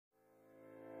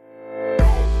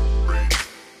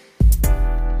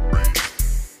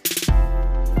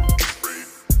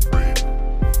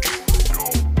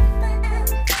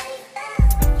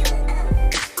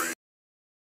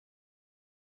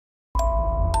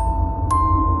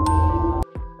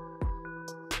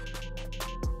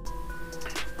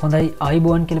හොඳයි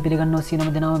අයිබෝන් කියලා පිළිගන්නවා සියලුම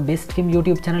දෙනාම බෙස්ට් CHEM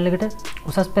YouTube channel එකට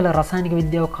උසස් පෙළ රසායනික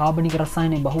විද්‍යාව කාබනික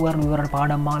රසායන බහුවර්ණ විවරණ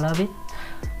පාඩම් මාලාවේ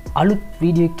අලුත්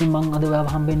වීඩියෝ එකකින් මම අද ඔයාව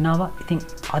හම්බෙන්න ආවා. ඉතින්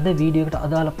අද වීඩියෝ එකට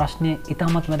අදාළ ප්‍රශ්නය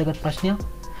ඉතාමත් වැදගත් ප්‍රශ්නයක්.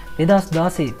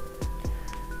 2016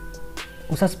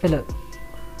 උසස් පෙළ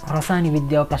රසායනික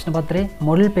විද්‍යාව ප්‍රශ්න පත්‍රයේ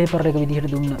මොඩල් පේපර් එක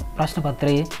විදිහට දුන්න ප්‍රශ්න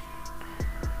පත්‍රයේ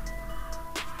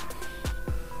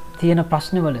තියෙන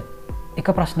ප්‍රශ්නවල එක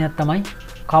ප්‍රශ්නයක් තමයි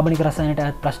කාබනික රසායනයට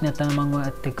අයත් ප්‍රශ්නයක් තමයි මම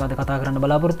ඔයත් එක්ක අද කතා කරන්න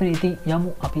බලාපොරොත්තු වෙන්නේ. ඉතින් යමු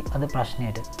අපි අද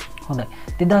ප්‍රශ්නයට. හොඳයි.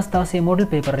 2016 මොඩල්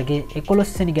පේපර් එකේ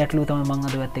 11 වෙනි ගැටලුව තමයි මම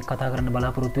අද ඔයත් එක්ක කතා කරන්න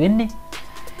බලාපොරොත්තු වෙන්නේ.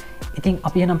 ඉතින්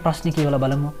අපි එහෙනම් ප්‍රශ්නේ කියවලා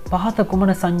බලමු. පහත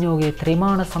කුමන සංයෝගයේ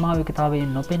ත්‍රිමාණ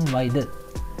සමාවිකතාවයෙන් නොපෙන්වයිද?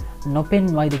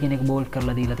 නොපෙන්වයිද කියන එක බෝල්ඩ්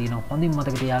කරලා දීලා තියෙනවා. හොඳින්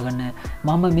මතක තියාගන්න.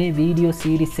 මම මේ වීඩියෝ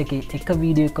සීරීස් එකේ එක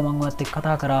වීඩියෝ එක මම ඔයත් එක්ක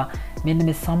කතා කරා. මෙන්න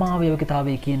මේ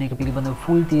සමාවයවිකතාවය කියන එක පිළිබඳව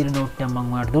ෆුල් තියරි නෝට් එකක්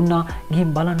මම ඔයාලට දුන්නා.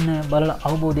 ගිහින් බලන්න, බලලා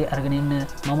අවබෝධය අරගෙන ඉන්න.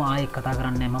 මම ආයෙත් කතා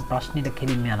කරන්නේ නැහැ. මම ප්‍රශ්නෙට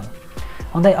කෙලින්ම යනවා.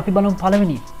 හොඳයි අපි බලමු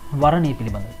පළවෙනි වරණය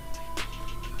පිළිබඳව.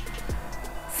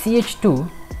 CH2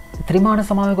 ත්‍රිමාණ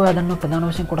සමාවයක ඔයා දන්නවා ප්‍රධාන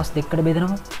වශයෙන් කොටස් දෙකකට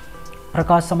බෙදෙනවා.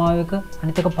 ප්‍රකාශ සමාවයක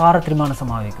අනිත් එක පාර ත්‍රිමාණ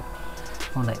සමාවයක.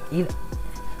 හොඳයි.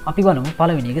 අපි බලමු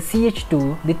පළවෙනි එක CH2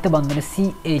 දිත්ත බන්ධන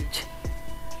CH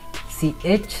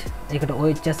ඒකට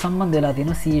OH සම්බන්ධ වෙලා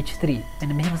තියෙනවා CH3.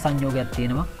 මෙන්න මෙහෙම සංයෝගයක්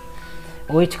තියෙනවා.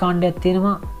 OH කාණ්ඩයක්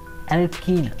තියෙනවා,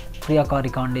 ඇල්කීන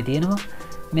ක්‍රියාකාරී කාණ්ඩය තියෙනවා.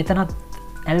 මෙතනත්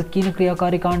ඇල්කීන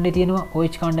ක්‍රියාකාරී කාණ්ඩය තියෙනවා.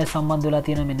 OH කාණ්ඩය සම්බන්ධ වෙලා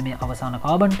තියෙනවා මෙන්න මේ අවසාන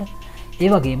කාබන්ට. ඒ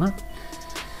වගේම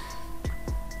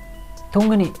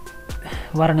තුන්වෙනි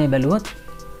වර්ණය බැලුවොත්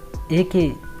ඒකේ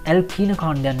ඇල්කීන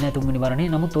කාණ්ඩයක් නැහැ තුන්වෙනි වර්ණේ.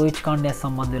 නමුත් OH කාණ්ඩයක්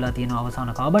සම්බන්ධ වෙලා තියෙනවා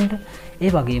අවසාන කාබන්ට.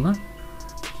 ඒ වගේම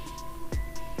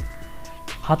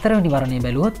හතරවෙනි වර්ණය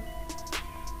බැලුවොත්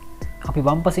අපි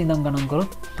වම් පසේ ඉඳන් ගණන්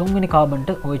කරොත් තුන්වෙනි කාබන්ට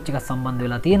OH එක සම්බන්ධ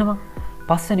වෙලා තියෙනවා.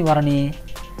 පස්වෙනි වර්ණයේ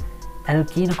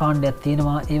ඇල්කීන කාණ්ඩයක්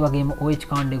තියෙනවා. ඒ වගේම OH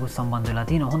කාණ්ඩයකුත් සම්බන්ධ වෙලා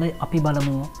තියෙනවා. හොඳයි අපි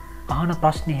බලමු අහන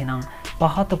ප්‍රශ්නේ එහෙනම්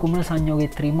පහත කුමන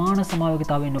සංයෝගයේ ත්‍රිමාණ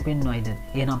සමාවයකතාවයෙන් නොපෙන්වයිද?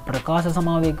 එහෙනම් ප්‍රකාශ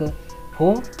සමාවයක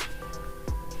හෝ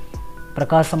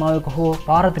ප්‍රකාශ සමාවයක හෝ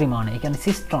පාර ත්‍රිමාණ, ඒ කියන්නේ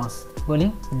සිස් ට්‍රාන්ස්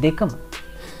වලින් දෙකෙන්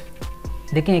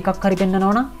එකක් හරි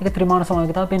පෙන්නනවා නම් ඒක ත්‍රිමාණ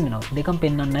සමාවයකතාව පෙන්නනවා. දෙකම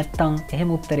පෙන්නන්න නැත්නම් එහෙම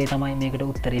උත්තරේ තමයි මේකට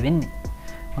උත්තරේ වෙන්නේ.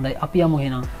 හොඳයි අපි යමු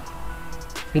එහෙනම්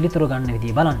පිළිතුරු ගන්න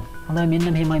විදිය බලන්න. හොඳයි මෙන්න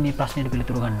මෙහෙමයි මේ ප්‍රශ්නෙට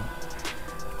පිළිතුරු ගන්න.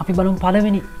 අපි බලමු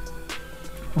පළවෙනි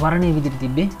වර්ණයේ විදිහට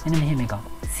තිබ්බේ මෙන්න මෙහෙම එකක්.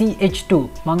 CH2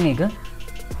 මම එක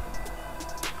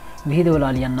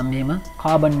විහිදවලා ලියන්නම් මෙහෙම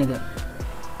කාබන් එක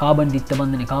කාබන් දිත්ත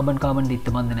බන්ධනේ කාබන් දිත්ත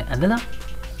බන්ධනේ ඇඳලා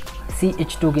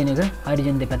CH2 කියන එක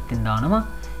හයිඩ්‍රජන් දෙපැත්තෙන් දානවා.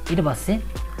 ඊට පස්සේ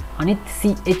අනිත්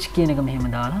CH කියන එක මෙහෙම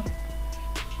දාලා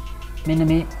මෙන්න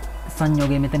මේ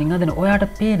සංයෝගය මෙතනින් හදන. ඔයාට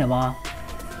පේනවා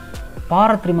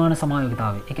පාර ත්‍රිමාණ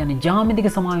සමාවයකතාවය. ඒ කියන්නේ ජ්‍යාමිතික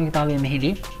සමාවයකතාවය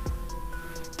මෙහිදී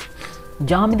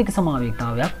ජ්‍යාමිතික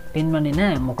සමාවයකතාවයක් පෙන්වන්නේ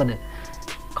නැහැ. මොකද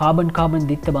කාබන්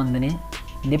දිත්ත බන්ධනේ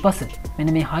දෙපස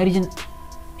මෙන්න මේ හයිඩ්‍රජන්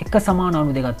එක සමාන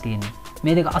අණු දෙකක් තියෙනවා.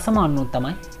 මේ දෙක අසමාන වුණොත්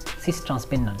තමයි සිස් ට්‍රාන්ස්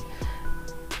පෙන්වන්නේ.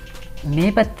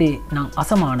 මේ පැත්තේ නම්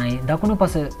අසමානයි. දකුණු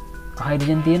පස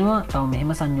හයිඩ්‍රජන් තියෙනවා. තව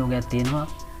මෙහෙම සංයෝගයක් තියෙනවා.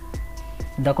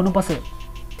 දකුණු පස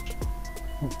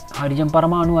හයිඩ්‍රජන්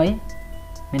පරමාණුවයි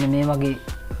මෙන්න මේ වගේ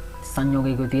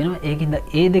සංයෝගයක තියෙනවා. ඒකින්ද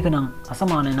ඒ දෙක නම්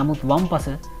අසමානයි. නමුත් වම් පස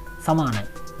සමානයි.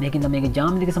 මේකින්ද මේක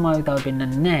ජ්‍යාමිතික සමාවයකතාවය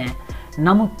පෙන්වන්නේ නැහැ.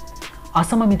 නමුත්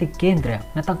අසමමිතික කේන්ද්‍රයක්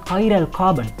නැත්නම් කයිරල්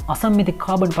කාබන් අසමමිතික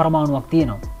කාබන් පරමාණුවක්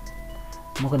තියෙනවා.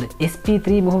 මොකද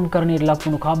sp3 මුහුණුකරණයට ලක්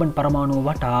වුණු කාබන් පරමාණුව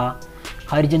වටා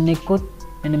හයිඩ්‍රජන් එක්කොත්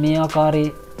මෙන්න මේ ආකාරයේ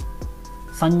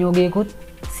සංයෝගයකුත්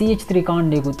CH3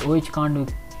 කාණ්ඩයකුත් OH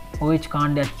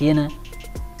කාණ්ඩයක් කියන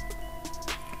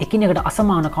එකිනෙකට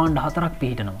අසමාන කාණ්ඩ හතරක්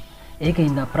පිහිටනවා.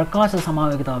 ඒකින්ද ප්‍රකාශ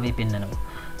සමාවයකතාවය පෙන්වනවා.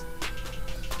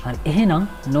 හරි එහෙනම්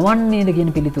නොවන්නේද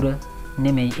කියන පිළිතුර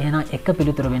නෙමෙයි. එහෙනම් එක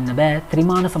පිළිතුර වෙන්න බෑ.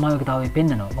 ත්‍රිමාණ සමාවයකතාවය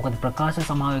පෙන්වනවා. මොකද ප්‍රකාශ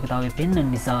සමාවයකතාවය පෙන්වන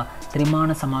නිසා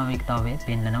ත්‍රිමාණ සමාවයකතාවය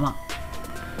පෙන්වනවා.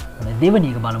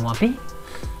 දෙවැනි එක බලමු අපි.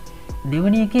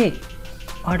 දෙවැනි එකේ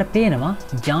ඔයාලට පේනවා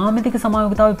ජ්‍යාමිතික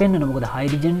සමාවයකතාවය පෙන්වනවා. මොකද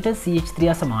හයිඩ්‍රජන්ට CH3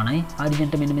 අසමානයි.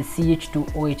 හයිඩ්‍රජන්ට මෙන්න මේ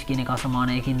CH2OH කියන එක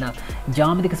අසමානයි. ඒකින්ද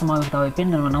ජ්‍යාමිතික සමාවයකතාවය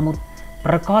පෙන්වනවා. නමුත්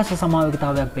ප්‍රකාශ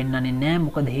සමාවයකතාවයක් පෙන්වන්නේ නැහැ.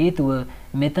 මොකද හේතුව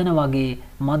මෙතන වගේ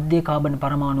මධ්‍ය කාබන්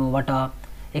පරමාණුව වටා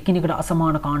එකිනෙකට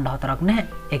අසමාන කාණ්ඩ හතරක් නැහැ.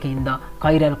 ඒකින්ද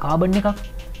කයිරල් කාබන් එකක්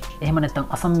එහෙම නැත්නම්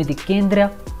අසම්මිතික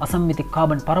කේන්ද්‍රයක් අසම්මිතික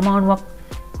කාබන් පරමාණුවක්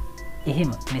එහෙම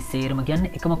මේ සේරම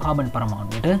කියන්නේ එකම කාබන්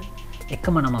පරමාණුවට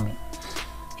එකම නමයි.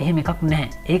 එහෙම එකක් නැහැ.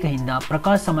 ඒක හින්දා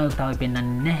ප්‍රකාශ සමාවයකතාවය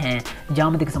පෙන්වන්නේ නැහැ.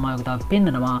 ජ්‍යාමිතික සමාවයකතාවය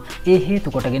පෙන්වනවා. ඒ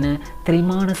හේතු කොටගෙන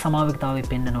ත්‍රිමාණ සමාවයකතාවය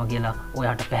පෙන්වනවා කියලා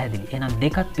ඔයාට පැහැදිලි. එහෙනම්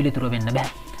දෙකත් පිළිතුරු වෙන්න බෑ.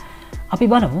 අපි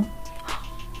බලමු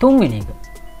තුන්වෙනි එක.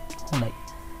 හොඳයි.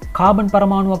 කාබන්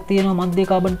පරමාණුවක් තියෙනවා මධ්‍ය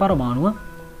කාබන් පරමාණුව.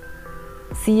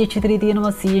 CH3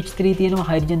 තියෙනවා CH3 තියෙනවා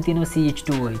හයිඩ්‍රජන් තියෙනවා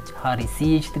CH2OH. හරි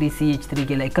CH3 CH3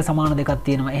 කියලා එක සමාන දෙකක්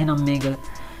තියෙනවා. එහෙනම් මේක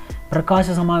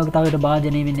ප්‍රකාශ සමායුක්තාවයට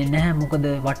භාජනය වෙන්නේ නැහැ. මොකද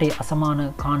වටේ අසමාන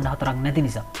කාණ්ඩ හතරක් නැති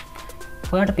නිසා.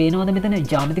 ඔයාලට පේනවද මෙතන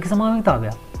ජ්‍යාමිතික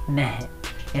සමායුක්තාවයක් නැහැ.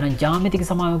 එහෙනම් ජ්‍යාමිතික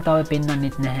සමායුක්තාවය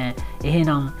පෙන්වන්නෙත් නැහැ.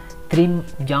 එහෙනම්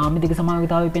ජ්‍යාමිතික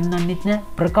සමායුක්තාවය පෙන්වන්නෙත් නැහැ.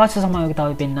 ප්‍රකාශ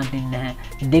සමායුක්තාවය පෙන්වන්නෙත් නැහැ.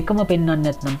 දෙකම පෙන්වන්නේ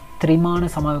නැත්නම් ත්‍රිමාන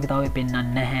සමායුක්තාවය පෙන්වන්නේ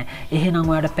නැහැ. එහෙනම්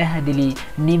ඔයාලට පැහැදිලි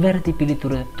නිවැරදි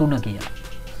පිළිතුර 3 කියලා.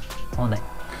 හොඳයි.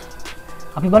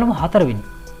 අපි බලමු 4 වෙනි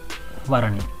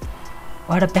වරණය.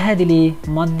 ඔයාලට පැහැදිලි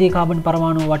මධ්‍ය කාබන්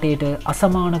පරමාණු වටේට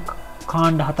අසමාන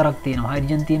කාණ්ඩ හතරක් තියෙනවා.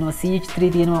 හයිඩ්‍රජන් තියෙනවා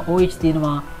CH3 තියෙනවා OH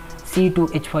තියෙනවා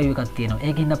C2H5 එකක් තියෙනවා.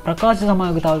 ඒකින්ද ප්‍රකාශ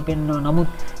සමායුක්තාවය පෙන්වනවා. නමුත්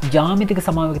ජ්‍යාමිතික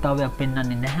සමායුක්තාවයක්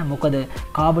පෙන්වන්නේ නැහැ. මොකද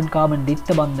කාබන් කාබන්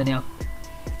ද්විත්ව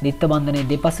බන්ධනයේ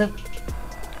දෙපස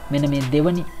මෙන්න මේ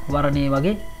දෙවනි වරණයේ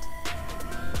වගේ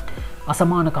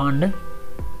අසමාන කාණ්ඩ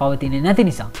පවතින්නේ නැති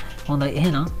නිසා. හොඳයි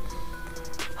එහෙනම්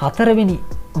 4 වෙනි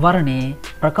වරණයේ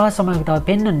ප්‍රකාශ සමායුක්තාවය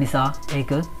පෙන්වන නිසා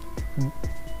ඒක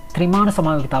ත්‍රිමාන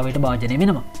සමායුක්තාවයට භාජනය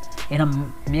වෙනවා. එහෙනම්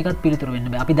මේකත් පිළිතුරු වෙන්න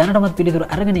බෑ. අපි දැනටමත් පිළිතුරු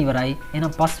අරගෙන ඉවරයි.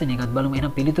 එහෙනම් 5 වෙනි එකත් බලමු.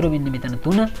 එහෙනම් පිළිතුරු වෙන්නේ මෙතන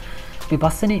 3. අපි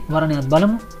 5 වෙනි වරණයත්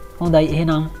බලමු. හොඳයි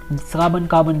එහෙනම් කාබන්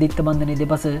කාබන් ද්විත්ව බන්ධනයේ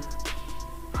දෙපස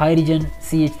හයිඩ්‍රජන්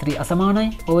CH3 අසමානයි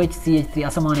OH CH3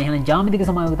 අසමානයි. එහෙනම් ජ්‍යාමිතික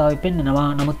සමායුක්තාවය පෙන්වනවා.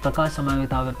 නමුත් ප්‍රකාශ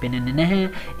සමායුක්තාවය පෙන්වන්නේ නැහැ.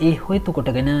 ඒ හේතු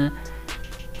කොටගෙන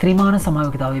ත්‍රිමාන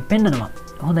සමායුක්තාවය පෙන්වනවා.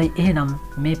 හොඳයි එහෙනම්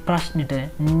මේ ප්‍රශ්නෙට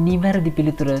නිවැරදි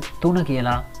පිළිතුර 3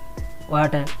 කියලා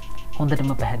ඔයාට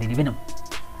හොඳටම පැහැදිලි වෙනවා.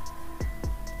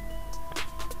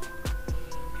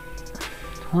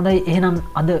 හොඳයි එහෙනම්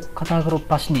අද කතා කරපු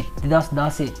ප්‍රශ්නේ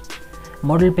 2016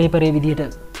 මොඩල් පේපරේ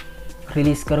විදිහට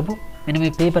රිලීස් කරපු මෙන්න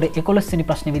මේ පේපරේ 11 වෙනි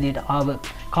ප්‍රශ්නේ විදිහට ආව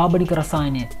කාබනික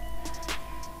රසායනය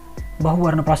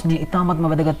බහුවර්ණ ප්‍රශ්නේ ඉතාමත්ම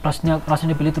වැදගත් ප්‍රශ්නයක්.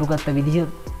 ප්‍රශ්නේ පිළිතුරු ගත්ත විදිහ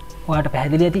ඔයාලට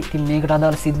පැහැදිලි ඇති. ඉතින් මේකට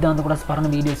අදාළ සිද්ධාන්ත කොටස් පරණ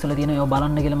වීඩියෝස් වල තියෙනවා. ඒවා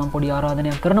බලන්න කියලා මම පොඩි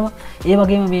ආරාධනයක් කරනවා. ඒ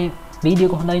වගේම මේ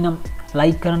වීඩියෝ එක හොඳයි නම්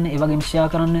ලයික් කරන්න, ඒ වගේම ෂෙයා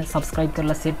කරන්න, සබ්ස්ක්‍රයිබ්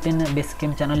කරලා සෙට් වෙන්න බෙස්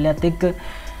කෙම් channel එකත් එක්ක.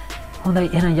 හොඳයි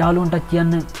එහෙනම් යාළුවන්ට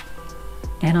කියන්න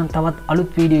එහෙනම් තවත්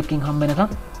අලුත් වීඩියෝ එකකින් හම්බ වෙනකම්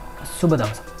සුබ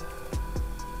දවසක්.